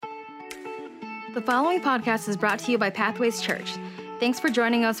The following podcast is brought to you by Pathways Church. Thanks for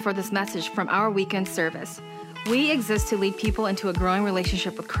joining us for this message from our weekend service. We exist to lead people into a growing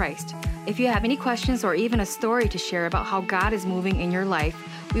relationship with Christ. If you have any questions or even a story to share about how God is moving in your life,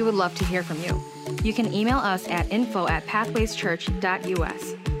 we would love to hear from you. You can email us at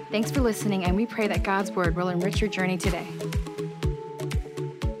info@pathwayschurch.us. Thanks for listening, and we pray that God's word will enrich your journey today.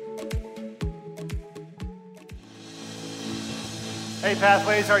 Hey,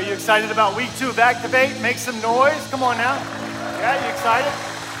 Pathways, are you excited about week 2 of Activate? Make some noise. Come on now. Yeah, you excited?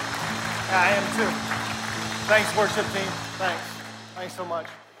 Yeah, I am too. Thanks, worship team. Thanks so much.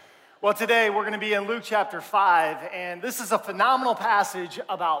 Well, today we're going to be in Luke chapter 5, and this is a phenomenal passage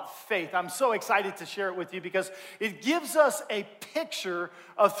about faith. I'm so excited to share it with you because it gives us a picture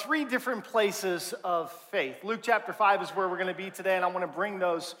of 3 different places of faith. Luke chapter 5 is where we're going to be today, and I want to bring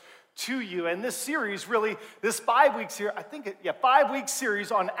those to you. And this series, really, this 5-week series, 5-week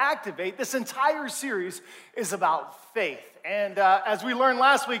series on Activate, this entire series is about faith. And as we learned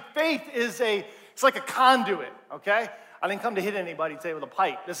last week, faith is it's like a conduit, okay? I didn't come to hit anybody today with a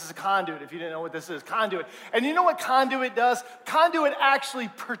pipe. This is a conduit, if you didn't know what this is, conduit. And you know what conduit does? Conduit actually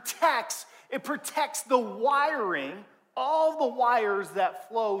protects the wiring, all the wires that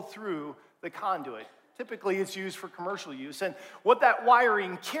flow through the conduit. Typically, it's used for commercial use. And what that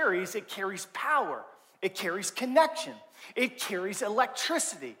wiring carries, it carries power. It carries connection. It carries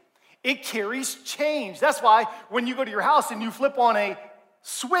electricity. It carries change. That's why when you go to your house and you flip on a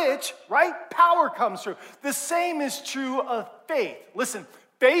switch, right? Power comes through. The same is true of faith. Listen,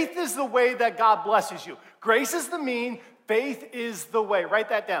 faith is the way that God blesses you. Grace is the mean. Faith is the way. Write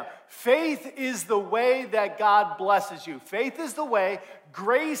that down. Faith is the way that God blesses you. Faith is the way.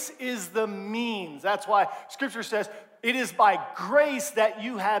 Grace is the means. That's why Scripture says it is by grace that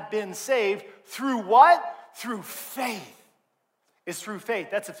you have been saved. Through what? Through faith. It's through faith.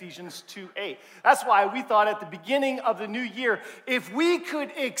 That's Ephesians 2:8. That's why we thought at the beginning of the new year, if we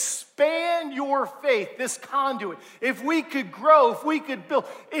could expand your faith, this conduit, if we could grow, if we could build,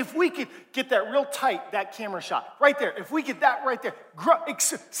 if we could get that real tight, that camera shot, right there, if we get that right there,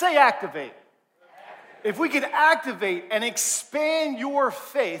 say activate. If we could activate and expand your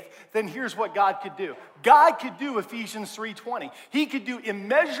faith, then here's what God could do. God could do Ephesians 3:20. He could do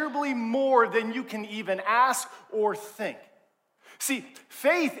immeasurably more than you can even ask or think. See,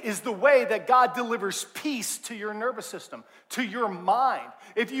 faith is the way that God delivers peace to your nervous system, to your mind.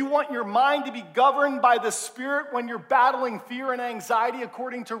 If you want your mind to be governed by the Spirit when you're battling fear and anxiety,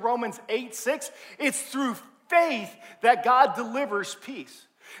 according to Romans 8:6, it's through faith that God delivers peace.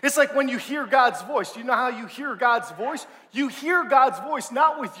 It's like when you hear God's voice. Do you know how you hear God's voice? You hear God's voice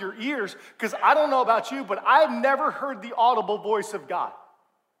not with your ears, because I don't know about you, but I've never heard the audible voice of God.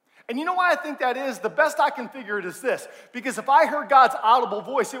 And you know why I think that is? The best I can figure it is this. Because if I heard God's audible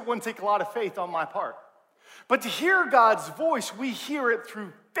voice, it wouldn't take a lot of faith on my part. But to hear God's voice, we hear it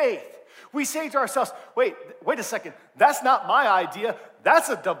through faith. We say to ourselves, wait a second. That's not my idea. That's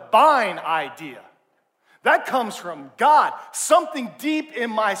a divine idea. That comes from God. Something deep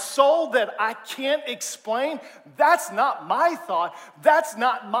in my soul that I can't explain. That's not my thought. That's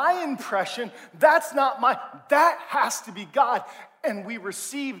not my impression. That has to be God. And we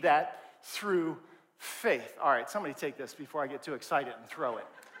receive that through faith. All right, somebody take this before I get too excited and throw it.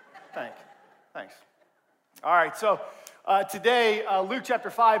 Thanks. All right, so today, Luke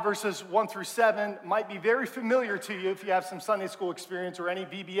chapter 5, verses 1 through 7 might be very familiar to you if you have some Sunday school experience or any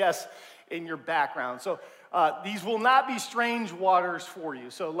VBS in your background. So these will not be strange waters for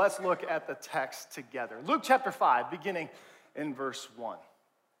you. So let's look at the text together. Luke chapter 5, beginning in verse 1.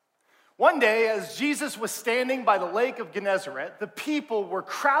 One day, as Jesus was standing by the lake of Gennesaret, the people were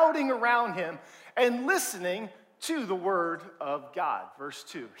crowding around him and listening to the word of God. Verse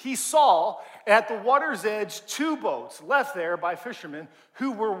 2. He saw at the water's edge 2 boats left there by fishermen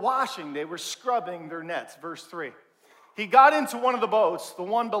who were washing. They were scrubbing their nets. Verse 3. He got into one of the boats, the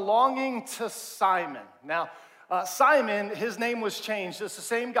one belonging to Simon. Now, Simon, his name was changed. It's the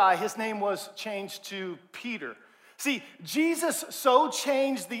same guy. His name was changed to Peter. See, Jesus so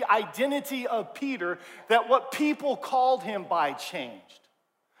changed the identity of Peter that what people called him by changed.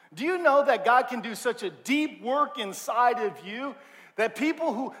 Do you know that God can do such a deep work inside of you that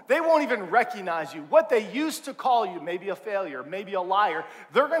people they won't even recognize you. What they used to call you, maybe a failure, maybe a liar,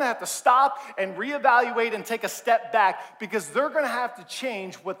 they're going to have to stop and reevaluate and take a step back because they're going to have to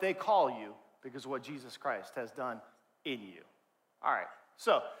change what they call you because of what Jesus Christ has done in you. All right,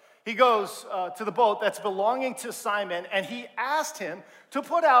 so he goes to the boat that's belonging to Simon, and he asked him to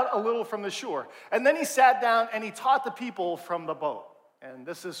put out a little from the shore. And then he sat down and he taught the people from the boat. And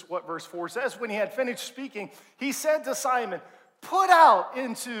this is what verse 4 says. When he had finished speaking, he said to Simon, put out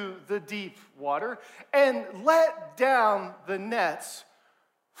into the deep water and let down the nets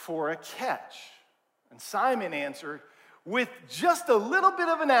for a catch. And Simon answered with just a little bit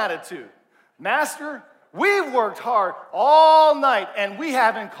of an attitude, Master, we've worked hard all night and we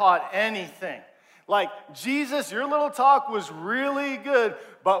haven't caught anything. Like, Jesus, your little talk was really good,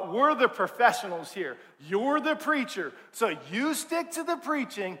 but we're the professionals here. You're the preacher, so you stick to the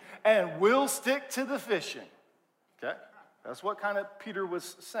preaching and we'll stick to the fishing. Okay? That's what kind of Peter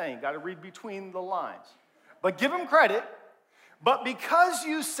was saying. Got to read between the lines. But give him credit. But because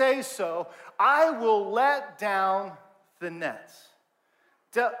you say so, I will let down the nets.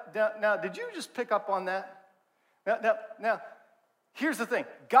 Now, did you just pick up on that? Now, here's the thing.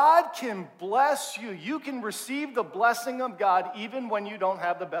 God can bless you. You can receive the blessing of God even when you don't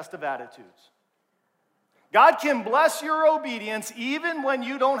have the best of attitudes. God can bless your obedience even when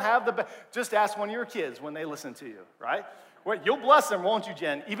you don't have the best. Just ask one of your kids when they listen to you, right? Well, you'll bless them, won't you,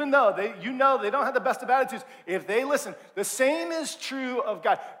 Jen? Even though they don't have the best of attitudes, if they listen. The same is true of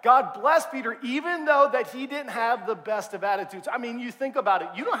God. God blessed Peter even though that he didn't have the best of attitudes. I mean, you think about it.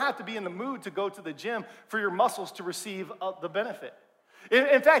 You don't have to be in the mood to go to the gym for your muscles to receive the benefit.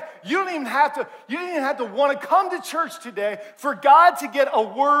 In fact, you don't even have to want to come to church today for God to get a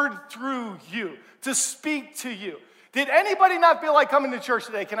word through you, to speak to you. Did anybody not feel like coming to church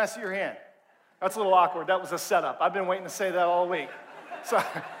today? Can I see your hand? That's a little awkward. That was a setup. I've been waiting to say that all week. So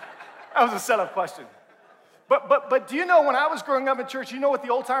that was a setup question. But do you know when I was growing up in church, you know what the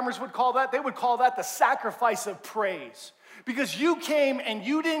old timers would call that? They would call that the sacrifice of praise. Because you came and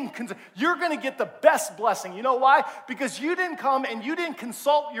you're going to get the best blessing. You know why? Because you didn't come and you didn't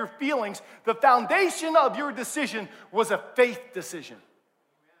consult your feelings. The foundation of your decision was a faith decision.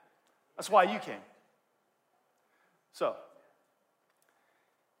 That's why you came. So,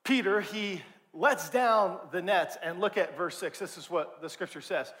 Peter, he lets down the nets, and look at verse 6. This is what the scripture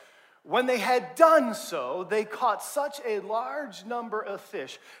says. When they had done so, they caught such a large number of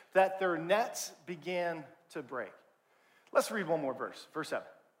fish that their nets began to break. Let's read one more verse, verse 7.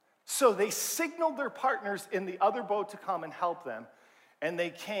 So they signaled their partners in the other boat to come and help them, and they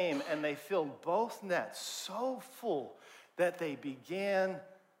came and they filled both nets so full that they began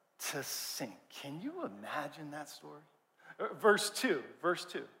to sink. Can you imagine that story? Verse 2.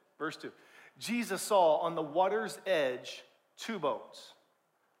 Jesus saw on the water's edge 2 boats.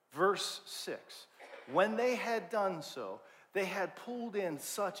 Verse 6. When they had done so, they had pulled in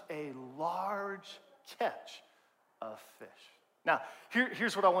such a large catch of fish. Now,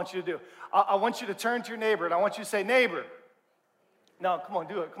 here's what I want you to do. I want you to turn to your neighbor, and I want you to say, neighbor. No, come on,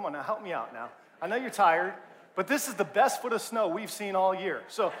 do it. Come on now, help me out now. I know you're tired, but this is the best foot of snow we've seen all year.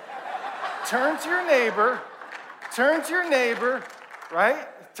 So turn to your neighbor, right?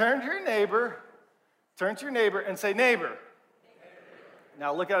 Turn to your neighbor and say, neighbor.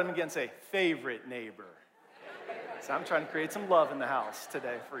 Now look at him again and say, favorite neighbor. So I'm trying to create some love in the house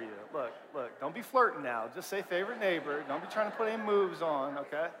today for you. Look, don't be flirting now. Just say favorite neighbor. Don't be trying to put any moves on,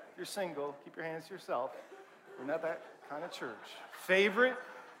 okay? If you're single, keep your hands to yourself. We're not that kind of church. Favorite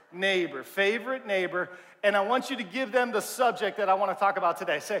neighbor. And I want you to give them the subject that I want to talk about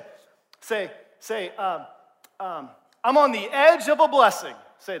today. Say, I'm on the edge of a blessing.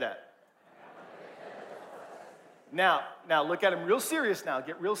 Say that. Now look at him real serious now.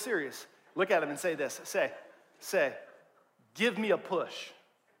 Get real serious. Look at him and say this. Say, give me a push.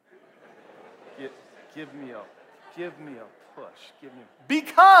 Give me a push.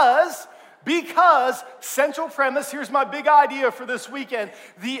 Because central premise, here's my big idea for this weekend.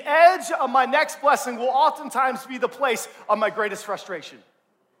 The edge of my next blessing will oftentimes be the place of my greatest frustration.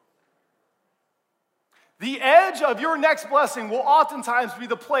 The edge of your next blessing will oftentimes be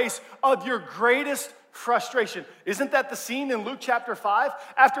the place of your greatest frustration. Isn't that the scene in Luke chapter 5?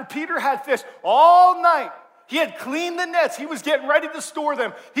 After Peter had fished all night, he had cleaned the nets. He was getting ready to store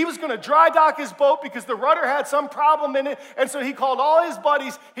them. He was going to dry dock his boat because the rudder had some problem in it. And so he called all his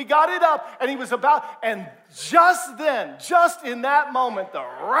buddies. He got it up and he was about, and just then, just in that moment, the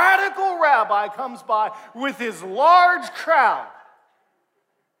radical rabbi comes by with his large crowd.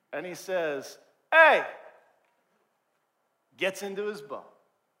 And he says, hey, gets into his boat.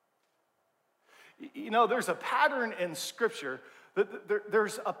 You know, there's a pattern in Scripture.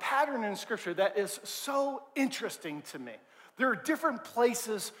 There's a pattern in Scripture that is so interesting to me. There are different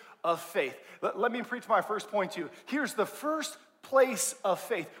places of faith. Let me preach my first point to you. Here's the first place of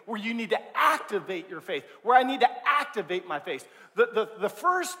faith where you need to activate your faith, where I need to activate my faith. The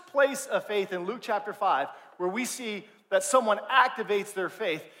first place of faith in Luke chapter 5, where we see that someone activates their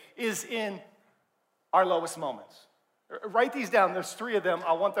faith, is in our lowest moments. Write these down. There's 3 of them.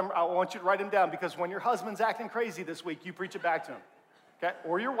 I want you to write them down because when your husband's acting crazy this week, you preach it back to him, okay?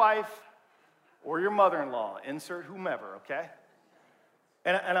 Or your wife, or your mother-in-law. Insert whomever, okay?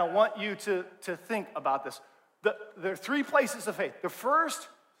 And I want you to think about this. There are 3 places of faith. The first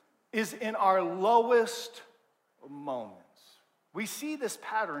is in our lowest moments. We see this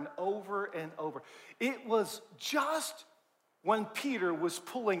pattern over and over. It was just when Peter was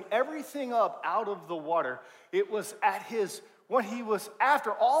pulling everything up out of the water, it was when he was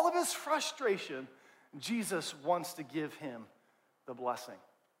after all of his frustration, Jesus wants to give him the blessing.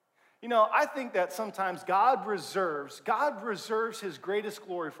 You know, I think that sometimes God reserves his greatest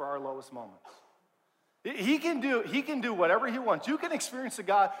glory for our lowest moments. He can do whatever he wants. You can experience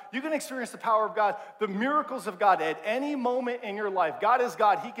the power of God, the miracles of God at any moment in your life. God is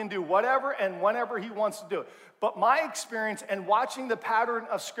God. He can do whatever and whenever he wants to do it. But my experience and watching the pattern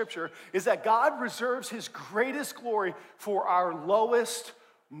of Scripture is that God reserves his greatest glory for our lowest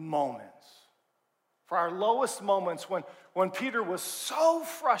moments. For our lowest moments when Peter was so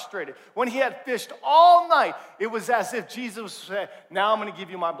frustrated, when he had fished all night, it was as if Jesus said, now I'm going to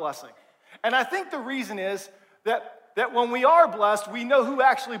give you my blessing. And I think the reason is that when we are blessed, we know who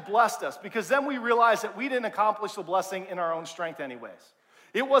actually blessed us, because then we realize that we didn't accomplish the blessing in our own strength anyways.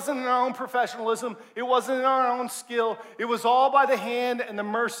 It wasn't in our own professionalism. It wasn't in our own skill. It was all by the hand and the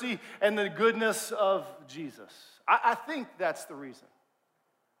mercy and the goodness of Jesus. I think that's the reason.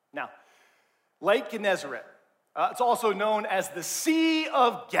 Now, Lake Gennesaret. It's also known as the Sea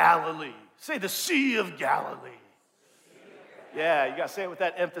of Galilee. Say the Sea of Galilee. Yeah, you got to say it with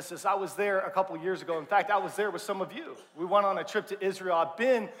that emphasis. I was there a couple years ago. In fact, I was there with some of you. We went on a trip to Israel. I've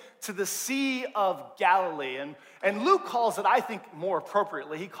been to the Sea of Galilee. And Luke calls it, I think more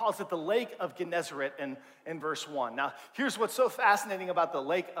appropriately, he calls it the Lake of Gennesaret in verse 1. Now, here's what's so fascinating about the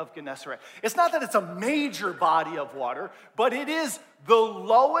Lake of Gennesaret. It's not that it's a major body of water, but it is the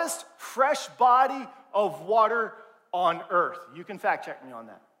lowest fresh body of water on earth. You can fact check me on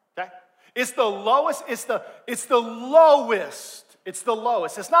that, okay? It's the lowest, it's the lowest. It's the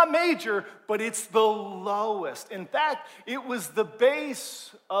lowest. It's not major, but it's the lowest. In fact, it was the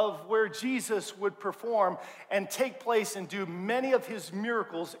base of where Jesus would perform and take place and do many of his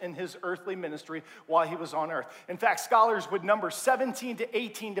miracles in his earthly ministry while he was on earth. In fact, scholars would number 17 to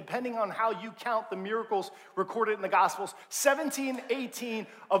 18, depending on how you count the miracles recorded in the Gospels, 17, 18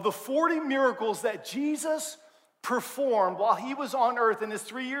 of the 40 miracles that Jesus performed while he was on earth in his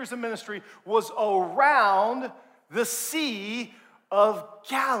 3 years of ministry was around the Sea of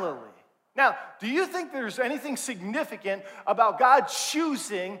Galilee. Now, do you think there's anything significant about God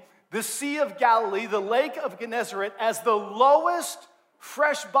choosing the Sea of Galilee, the Lake of Gennesaret, as the lowest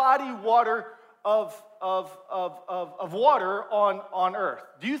fresh body water of water on earth?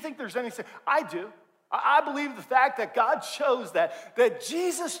 Do you think there's anything? I do. I believe the fact that God chose that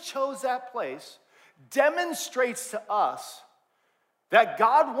Jesus chose that place demonstrates to us that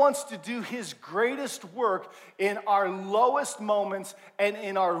God wants to do his greatest work in our lowest moments and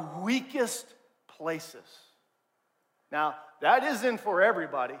in our weakest places. Now, that isn't for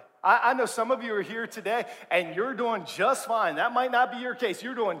everybody. I know some of you are here today and you're doing just fine. That might not be your case.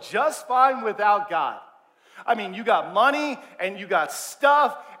 You're doing just fine without God. I mean, you got money and you got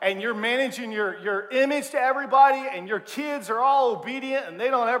stuff and you're managing your image to everybody and your kids are all obedient and they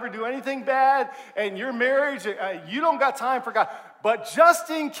don't ever do anything bad and your marriage, you don't got time for God. But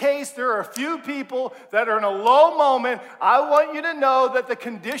just in case there are a few people that are in a low moment, I want you to know that the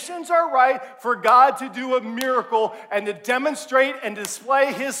conditions are right for God to do a miracle and to demonstrate and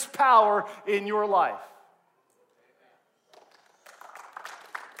display his power in your life.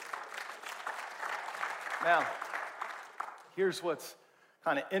 Now, here's what's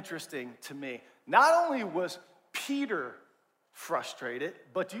kind of interesting to me. Not only was Peter frustrated,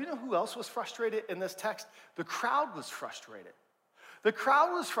 but do you know who else was frustrated in this text? The crowd was frustrated. The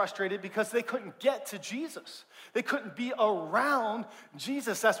crowd was frustrated because they couldn't get to Jesus. They couldn't be around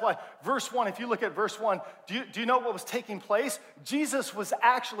Jesus. That's why verse 1, if you look at verse 1, do you know what was taking place? Jesus was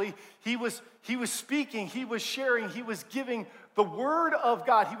actually, he was speaking, he was sharing, he was giving the word of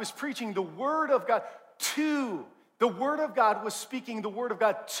God. He was preaching the word of God the word of God was speaking the word of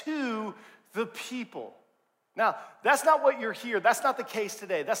God to the people. Now, that's not what you're here. That's not the case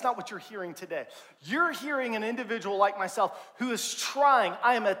today. That's not what you're hearing today. You're hearing an individual like myself who is trying,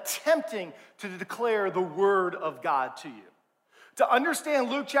 I am attempting to declare the word of God to you. To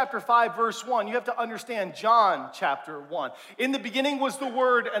understand Luke chapter 5, verse 1, you have to understand John chapter 1. In the beginning was the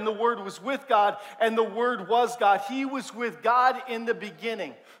Word, and the Word was with God, and the Word was God. He was with God in the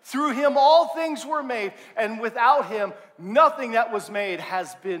beginning. Through him all things were made, and without him nothing that was made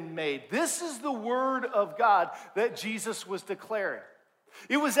has been made. This is the Word of God that Jesus was declaring.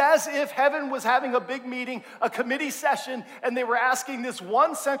 It was as if heaven was having a big meeting, a committee session, and they were asking this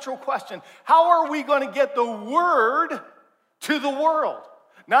one central question: how are we going to get the Word to the world?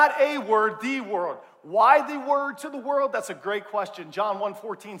 Not a word, the world. Why the Word to the world? That's a great question. John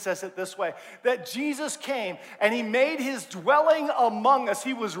 1:14 says it this way, that Jesus came and he made his dwelling among us.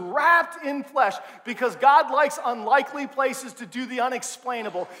 He was wrapped in flesh because God likes unlikely places to do the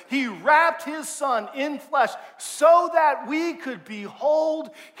unexplainable. He wrapped his Son in flesh so that we could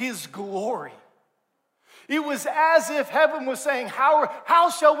behold his glory. It was as if heaven was saying, how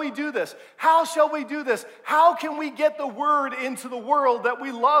shall we do this? How shall we do this? How can we get the Word into the world that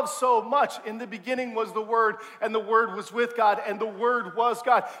we love so much? In the beginning was the Word, and the Word was with God, and the Word was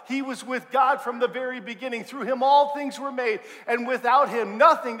God. He was with God from the very beginning. Through him all things were made, and without him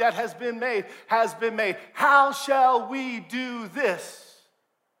nothing that has been made has been made. How shall we do this?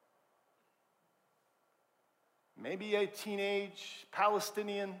 Maybe a teenage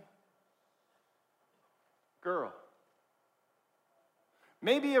Palestinian girl.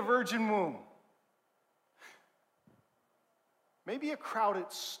 Maybe a virgin womb. Maybe a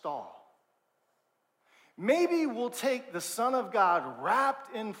crowded stall. Maybe we'll take the Son of God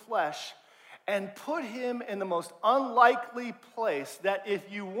wrapped in flesh and put him in the most unlikely place that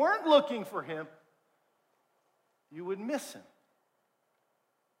if you weren't looking for him, you would miss him.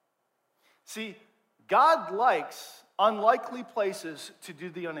 See, God likes unlikely places to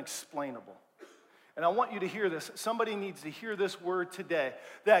do the unexplainable. And I want you to hear this. Somebody needs to hear this word today.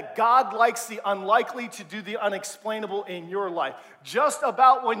 That God likes the unlikely to do the unexplainable in your life. Just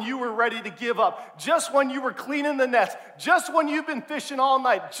about when you were ready to give up. Just when you were cleaning the nets. Just when you've been fishing all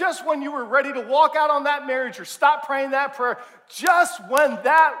night. Just when you were ready to walk out on that marriage or stop praying that prayer. Just when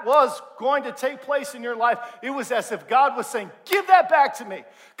that was going to take place in your life, it was as if God was saying, give that back to me,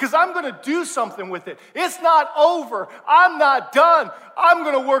 because I'm going to do something with it. It's not over. I'm not done. I'm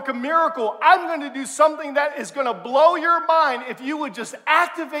going to work a miracle. I'm going to do something that is going to blow your mind if you would just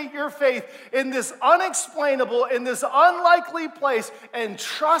activate your faith in this unexplainable, in this unlikely place, and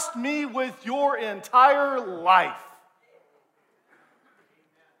trust me with your entire life.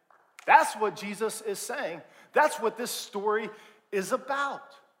 That's what Jesus is saying. That's what this story is about.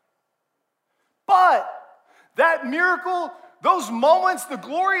 But that miracle, those moments, the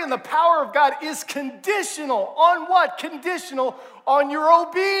glory and the power of God is conditional on what? Conditional on your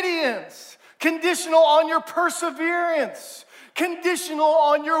obedience. Conditional on your perseverance. Conditional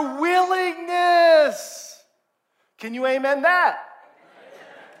on your willingness. Can you amen that?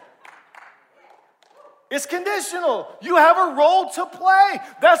 It's conditional. You have a role to play.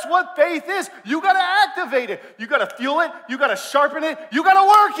 That's what faith is. You got to activate it. You got to fuel it. You got to sharpen it. You got to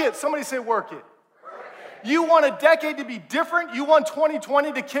work it. Somebody say work it. You want a decade to be different. You want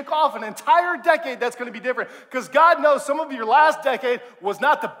 2020 to kick off an entire decade that's going to be different. Because God knows some of your last decade was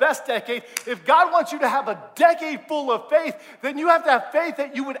not the best decade. If God wants you to have a decade full of faith, then you have to have faith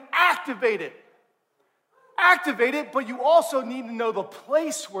that you would activate it. Activate it, but you also need to know the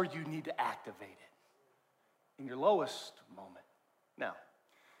place where you need to activate it. In your lowest moment. Now,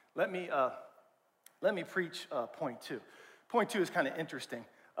 let me preach point two. Point two is kind of interesting.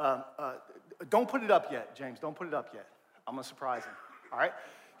 Don't put it up yet, James. Don't put it up yet. I'm going to surprise him. All right?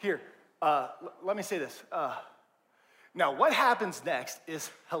 Here, let me say this. Now, what happens next is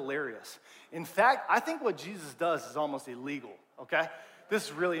hilarious. In fact, I think what Jesus does is almost illegal, okay? This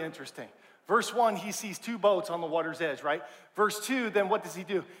is really interesting. Verse 1, he sees two boats on the water's edge, right? Verse 2, then what does he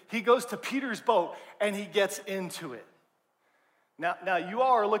do? He goes to Peter's boat and he gets into it. Now you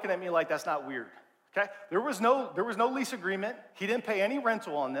all are looking at me like that's not weird, okay? There was no lease agreement. He didn't pay any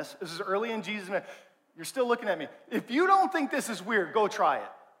rental on this. This is early in Jesus' ministry. You're still looking at me. If you don't think this is weird, go try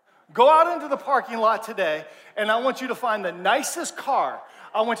it. Go out into the parking lot today and I want you to find the nicest car.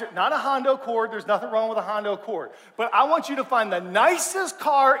 I want you, not a Honda Accord, there's nothing wrong with a Honda Accord, but I want you to find the nicest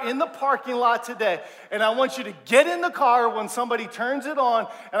car in the parking lot today, and I want you to get in the car when somebody turns it on,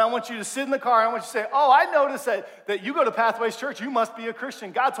 and I want you to sit in the car, and I want you to say, oh, I noticed that you go to Pathways Church, you must be a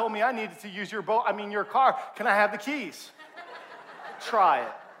Christian. God told me I needed to use your car. Can I have the keys? Try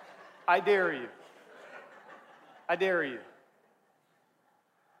it. I dare you. I dare you.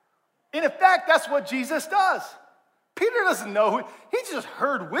 And in fact, that's what Jesus does. Peter doesn't know. He just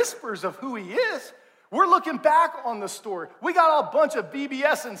heard whispers of who he is. We're looking back on the story. We got a bunch of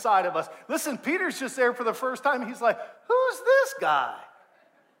BBS inside of us. Listen, Peter's just there for the first time. He's like, who's this guy?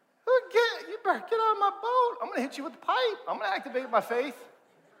 You better get out of my boat. I'm going to hit you with the pipe. I'm going to activate my faith.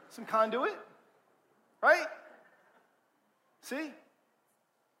 Some conduit. Right? See?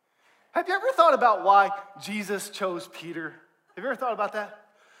 Have you ever thought about why Jesus chose Peter? Have you ever thought about that?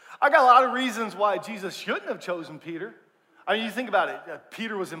 I got a lot of reasons why Jesus shouldn't have chosen Peter. I mean, you think about it.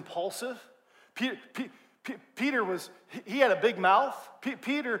 Peter was impulsive. Peter he had a big mouth.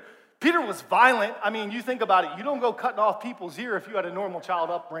 Peter was violent. I mean, you think about it. You don't go cutting off people's ear if you had a normal child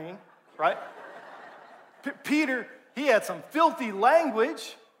upbringing, right? Peter, he had some filthy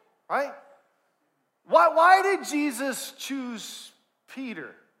language, right? Why did Jesus choose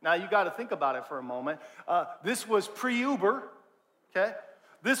Peter? Now, you got to think about it for a moment. This was pre-Uber, okay?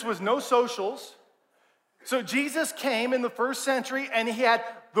 This was no socials. So Jesus came in the first century, and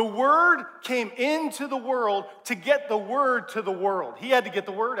the word came into the world to get the word to the world. He had to get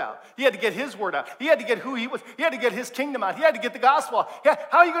the word out. He had to get his word out. He had to get who he was. He had to get his kingdom out. He had to get the gospel out. Yeah,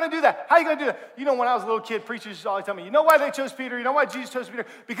 how are you going to do that? How are you going to do that? You know, when I was a little kid, preachers used to always tell me, you know why they chose Peter? You know why Jesus chose Peter?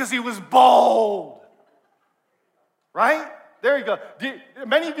 Because he was bold. Right? There you go.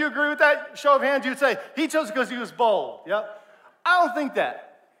 Many of you agree with that? Show of hands, you'd say, he chose because he was bold. Yep. I don't think that.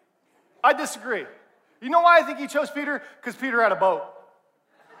 I disagree. You know why I think he chose Peter? Because Peter had a boat.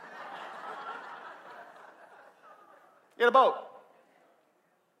 He had a boat.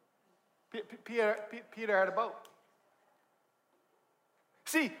 Peter had a boat.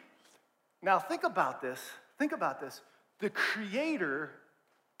 See, now think about this. Think about this. The Creator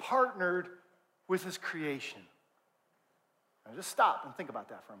partnered with his creation. Now just stop and think about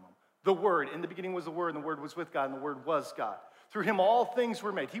that for a moment. The Word, in the beginning was the Word, and the Word was with God, and the Word was God. Through him all things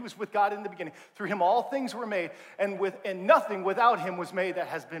were made. He was with God in the beginning. Through him all things were made, and nothing without him was made that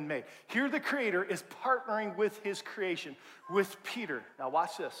has been made. Here the Creator is partnering with his creation, with Peter. Now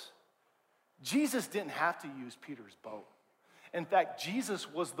watch this. Jesus didn't have to use Peter's boat. In fact,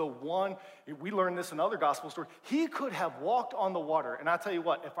 Jesus was the one, we learned this in other gospel stories, he could have walked on the water. And I'll tell you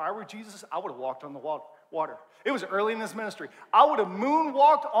what, if I were Jesus, I would have walked on the water. It was early in his ministry. I would have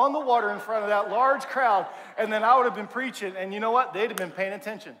moonwalked on the water in front of that large crowd, and then I would have been preaching, and you know what? They'd have been paying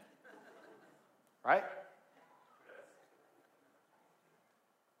attention. Right?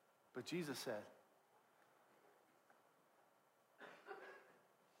 But Jesus said,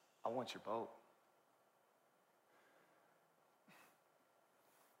 I want your boat.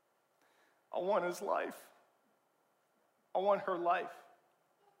 I want his life. I want her life.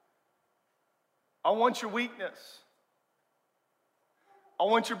 I want your weakness. I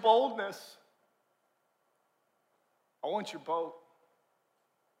want your boldness. I want your boat.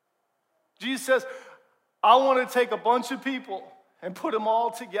 Jesus says, I want to take a bunch of people and put them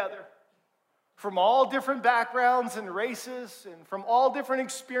all together from all different backgrounds and races and from all different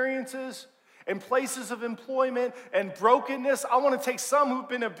experiences and places of employment and brokenness. I want to take some who've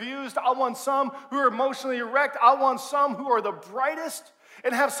been abused. I want some who are emotionally wrecked. I want some who are the brightest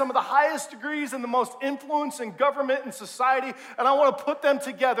and have some of the highest degrees and the most influence in government and society, and I want to put them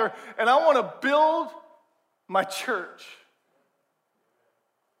together, and I want to build my church.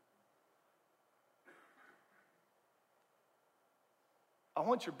 I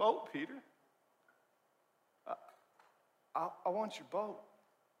want your boat, Peter. I want your boat.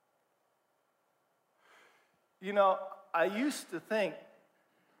 You know, I used to think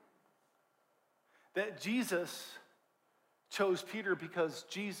that Jesus chose Peter because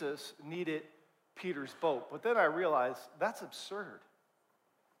Jesus needed Peter's boat. But then I realized that's absurd.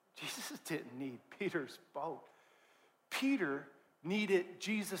 Jesus didn't need Peter's boat. Peter needed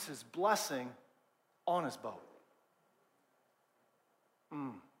Jesus' blessing on his boat.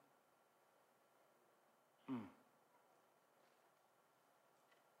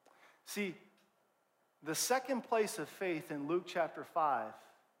 See, the second place of faith in Luke chapter 5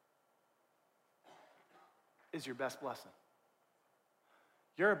 is your best blessing.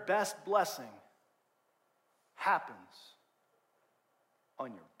 Your best blessing happens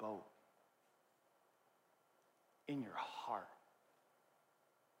on your boat, in your heart.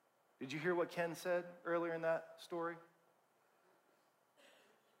 Did you hear what Ken said earlier in that story?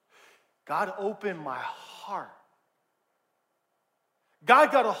 God opened my heart.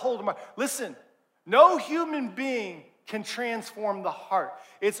 God got a hold of my... Listen, no human being can transform the heart.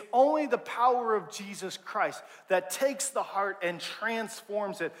 It's only the power of Jesus Christ that takes the heart and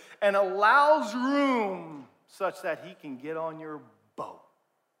transforms it and allows room such that he can get on your boat.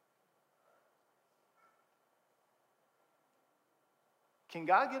 Can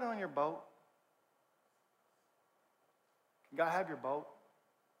God get on your boat? Can God have your boat?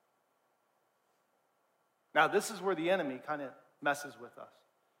 Now, this is where the enemy kind of messes with us.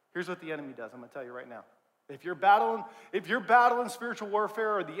 Here's what the enemy does. I'm going to tell you right now. If you're battling spiritual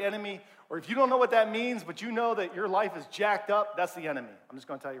warfare or the enemy, or if you don't know what that means, but you know that your life is jacked up, that's the enemy. I'm just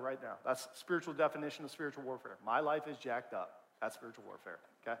going to tell you right now. That's spiritual definition of spiritual warfare. My life is jacked up. That's spiritual warfare,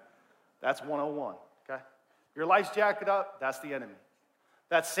 okay? That's 101, okay? Your life's jacked up, that's the enemy.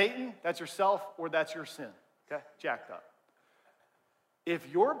 That's Satan, that's yourself, or that's your sin, okay? Jacked up. If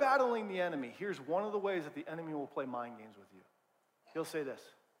you're battling the enemy, here's one of the ways that the enemy will play mind games with you. He'll say this,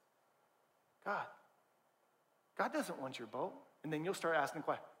 God doesn't want your boat. And then you'll start asking the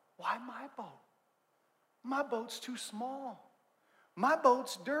question, why my boat? My boat's too small. My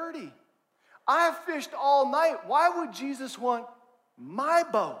boat's dirty. I fished all night. Why would Jesus want my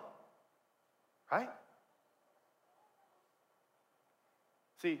boat? Right?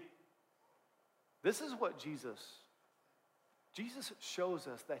 See, this is what Jesus shows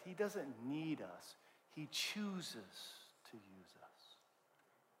us, that he doesn't need us. He chooses to use us.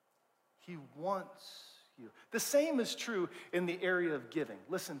 He wants you. The same is true in the area of giving.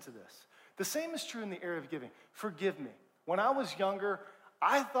 Listen to this. The same is true in the area of giving. Forgive me. When I was younger,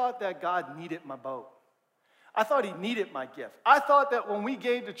 I thought that God needed my boat. I thought he needed my gift. I thought that when we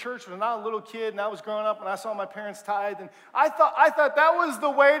gave to church when I was a little kid and I was growing up and I saw my parents tithe, and I thought that was the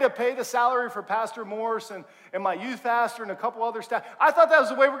way to pay the salary for Pastor Morse and my youth pastor and a couple other staff. I thought that was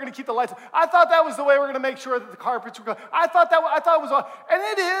the way we're going to keep the lights on. I thought that was the way we're going to make sure that the carpets were going. I thought it was all, and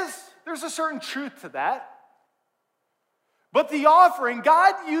it is. There's a certain truth to that. But the offering,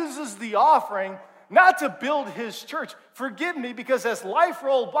 God uses the offering not to build his church. Forgive me, because as life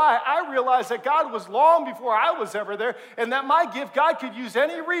rolled by, I realized that God was long before I was ever there, and that my gift, God could use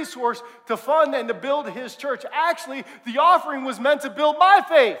any resource to fund and to build his church. Actually, the offering was meant to build my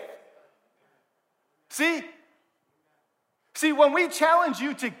faith. See, when we challenge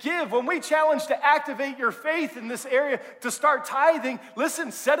you to give, when we challenge to activate your faith in this area, to start tithing,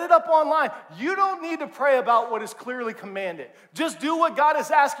 listen, set it up online. You don't need to pray about what is clearly commanded. Just do what God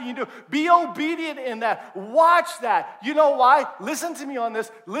is asking you to do. Be obedient in that. Watch that. You know why? Listen to me on this.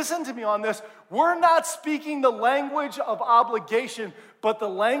 Listen to me on this. We're not speaking the language of obligation, but the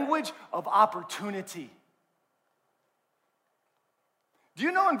language of opportunity. Do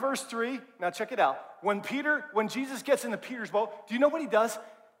you know in verse 3, now check it out, when Jesus gets into Peter's boat, do you know what he does?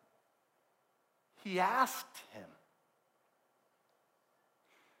 He asked him.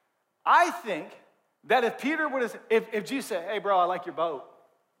 I think that if Peter would have, if Jesus said, hey bro, I like your boat,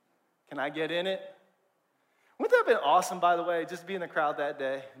 can I get in it? Wouldn't that have been awesome, by the way, just to be in the crowd that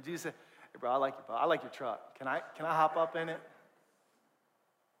day? And Jesus said, hey bro, I like your boat, I like your truck, can I hop up in it?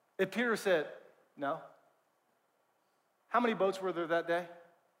 If Peter said, no. How many boats were there that day?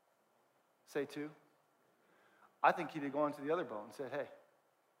 Say 2. I think he'd have gone to the other boat and said,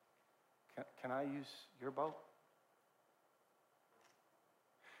 hey, can I use your boat?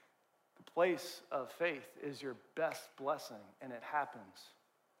 The place of faith is your best blessing, and it happens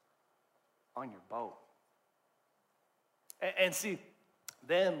on your boat. And see,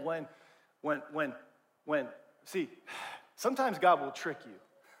 then see, sometimes God will trick you.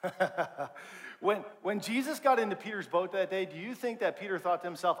 When Jesus got into Peter's boat that day, do you think that Peter thought to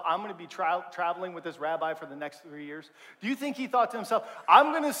himself, I'm going to be traveling with this rabbi for the next 3 years? Do you think he thought to himself, I'm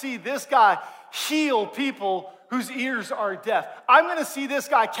going to see this guy heal people whose ears are deaf? I'm going to see this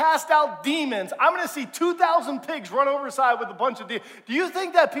guy cast out demons. I'm going to see 2,000 pigs run overside with a bunch of demons. Do you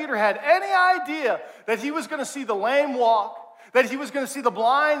think that Peter had any idea that he was going to see the lame walk? That he was going to see the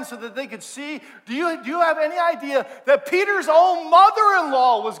blind so that they could see? Do you have any idea that Peter's own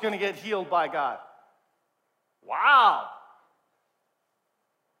mother-in-law was going to get healed by God? Wow.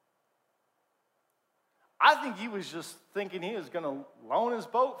 I think he was just thinking he was going to loan his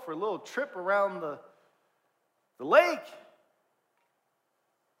boat for a little trip around the lake.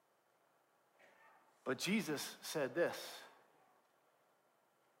 But Jesus said this,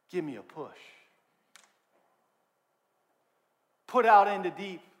 give me a push. Put out into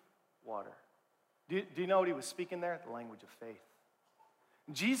deep water. Do you know what he was speaking there? The language of faith.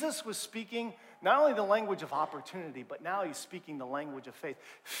 Jesus was speaking not only the language of opportunity, but now he's speaking the language of faith.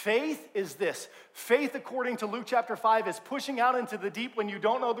 Faith is this. Faith, according to Luke chapter 5, is pushing out into the deep when you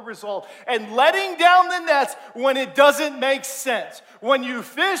don't know the result and letting down the nets when it doesn't make sense. When you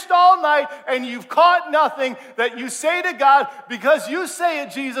fished all night and you've caught nothing, that you say to God, because you say it,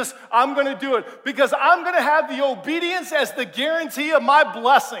 Jesus, I'm going to do it. Because I'm going to have the obedience as the guarantee of my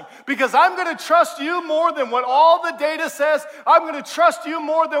blessing. Because I'm going to trust you more than what all the data says. I'm going to trust you you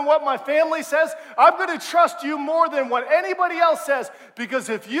more than what my family says. I'm going to trust you more than what anybody else says, because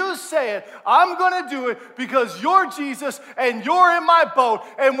if you say it, I'm going to do it because you're Jesus and you're in my boat.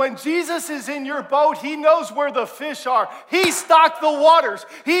 And when Jesus is in your boat, he knows where the fish are. He stocked the waters.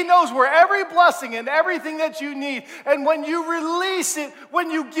 He knows where every blessing and everything that you need. And when you release it, when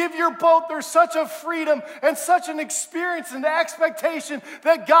you give your boat, there's such a freedom and such an experience and expectation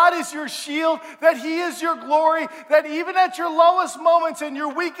that God is your shield, that he is your glory, that even at your lowest moments and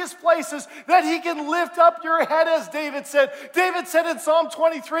your weakest places, that he can lift up your head, as David said. David said in Psalm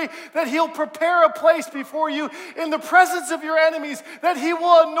 23 that he'll prepare a place before you in the presence of your enemies, that he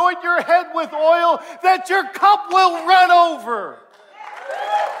will anoint your head with oil, that your cup will run over.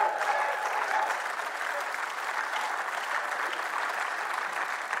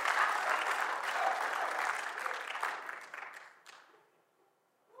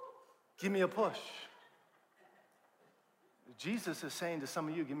 Give me a push. Jesus is saying to some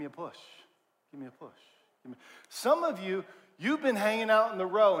of you, give me a push. Give me a push. Some of you, you've been hanging out in the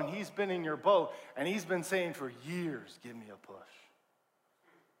row and he's been in your boat and he's been saying for years, give me a push.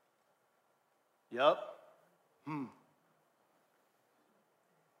 Yep.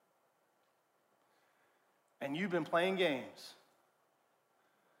 And you've been playing games.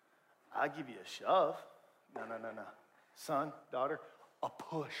 I'll give you a shove. No. Son, daughter, a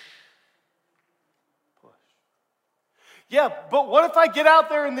push. Yeah, but what if I get out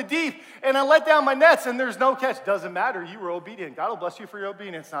there in the deep and I let down my nets and there's no catch? Doesn't matter. You were obedient. God will bless you for your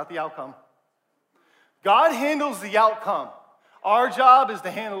obedience, not the outcome. God handles the outcome. Our job is to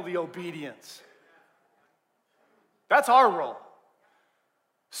handle the obedience. That's our role.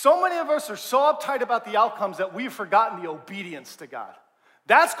 So many of us are so uptight about the outcomes that we've forgotten the obedience to God.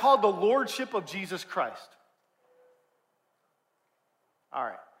 That's called the lordship of Jesus Christ. All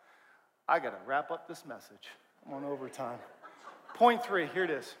right, I got to wrap up this message. I'm on overtime. Point 3, here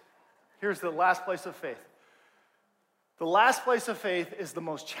it is. Here's the last place of faith. The last place of faith is the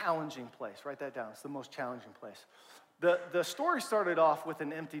most challenging place. Write that down. It's the most challenging place. The story started off with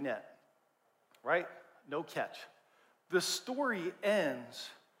an empty net, right? No catch. The story ends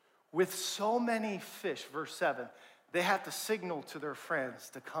with so many fish, verse 7, they have to signal to their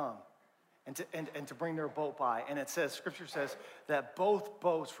friends to come and to bring their boat by. And it says, Scripture says, that both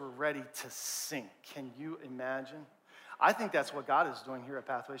boats were ready to sink. Can you imagine? I think that's what God is doing here at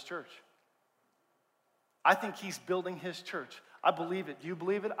Pathways Church. I think he's building his church. I believe it. Do you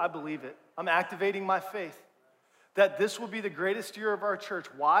believe it? I believe it. I'm activating my faith that this will be the greatest year of our church.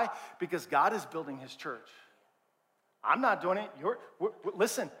 Why? Because God is building his church. I'm not doing it.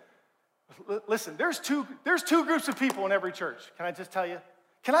 Listen, there's two groups of people in every church. Can I just tell you?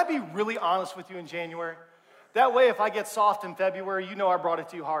 Can I be really honest with you in January? That way, if I get soft in February, you know I brought it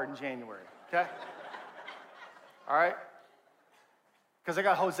to you hard in January, okay? All right? Because I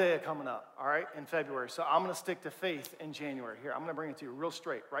got Hosea coming up, all right, in February. So I'm going to stick to faith in January. Here, I'm going to bring it to you real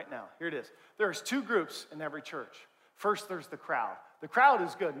straight right now. Here it is. There's two groups in every church. First, there's the crowd. The crowd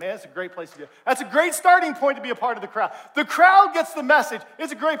is good. Man, it's a great place to be. That's a great starting point to be a part of the crowd. The crowd gets the message.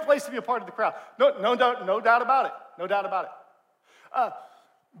 It's a great place to be a part of the crowd. No doubt about it. No doubt about it.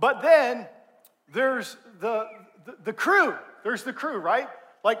 But then there's the crew. There's the crew, right?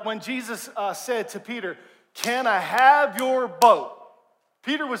 Like when Jesus said to Peter, can I have your boat?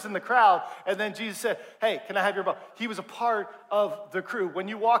 Peter was in the crowd, and then Jesus said, hey, can I have your boat? He was a part of the crew. When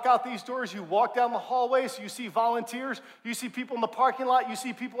you walk out these doors, you walk down the hallways, you see volunteers, you see people in the parking lot, you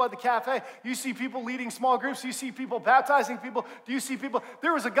see people at the cafe, you see people leading small groups, you see people baptizing people, do you see people?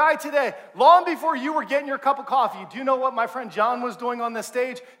 There was a guy today, long before you were getting your cup of coffee. Do you know what my friend John was doing on the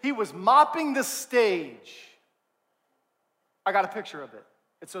stage? He was mopping the stage. I got a picture of it.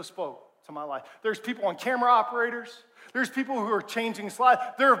 It so spoke to my life. There's people on camera operators. There's people who are changing slides.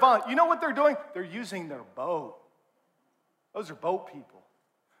 You know what they're doing? They're using their boat. Those are boat people.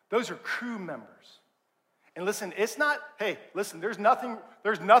 Those are crew members. And listen, it's not, hey, listen, there's nothing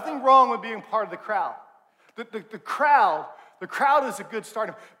wrong with being part of the crowd. The crowd is a good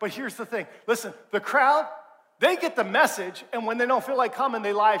starting. But here's the thing. Listen, the crowd, they get the message, and when they don't feel like coming,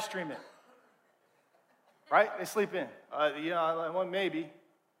 they live stream it. Right? They sleep in. Well, maybe.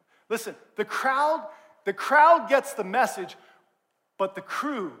 Listen, the crowd gets the message, but the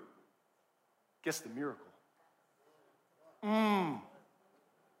crew gets the miracle.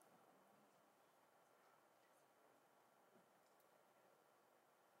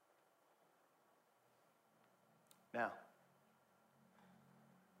 Now,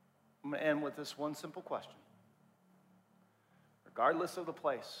 I'm going to end with this one simple question. Regardless of the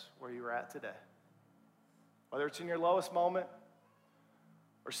place where you're at today, whether it's in your lowest moment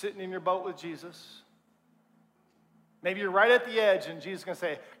or sitting in your boat with Jesus, Maybe you're right at the edge and Jesus is going to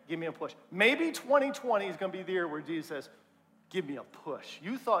say, give me a push. Maybe 2020 is going to be the year where Jesus says, give me a push.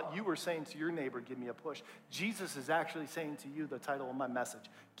 You thought you were saying to your neighbor, give me a push. Jesus is actually saying to you the title of my message,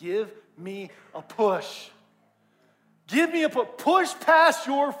 give me a push. Give me a push. Push past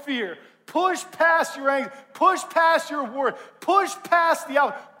your fear. Push past your anxiety. Push past your worry. Push past the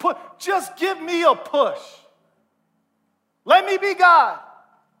out. Just give me a push. Let me be God.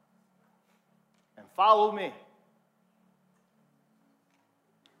 And follow me.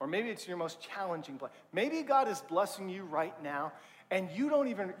 Or maybe it's your most challenging place. Maybe God is blessing you right now, and you don't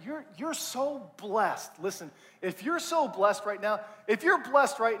even, you're so blessed. Listen, if you're so blessed right now, if you're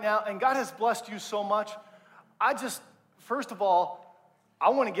blessed right now and God has blessed you so much, first of all, I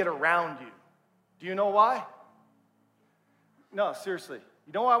want to get around you. Do you know why? No, seriously.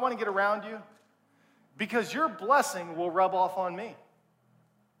 You know why I want to get around you? Because your blessing will rub off on me.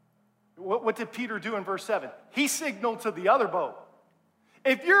 What did Peter do in verse 7? He signaled to the other boat.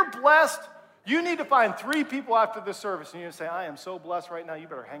 If you're blessed, you need to find 3 people after the service, and you say, I am so blessed right now, you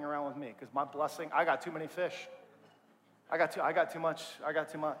better hang around with me, because my blessing, I got too many fish. I got too much.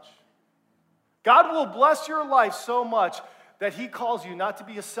 God will bless your life so much that he calls you not to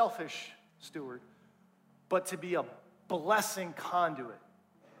be a selfish steward, but to be a blessing conduit.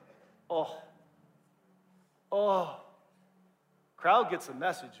 Crowd gets the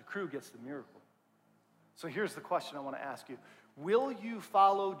message, the crew gets the miracle. So here's the question I want to ask you. Will you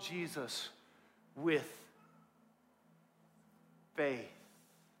follow Jesus with faith?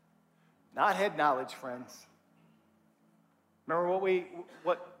 Not head knowledge, friends. Remember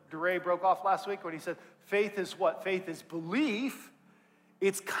what DeRay broke off last week when he said, faith is what? Faith is belief,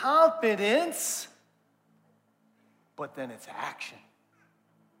 it's confidence, but then it's action.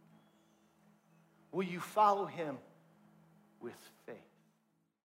 Will you follow him with faith?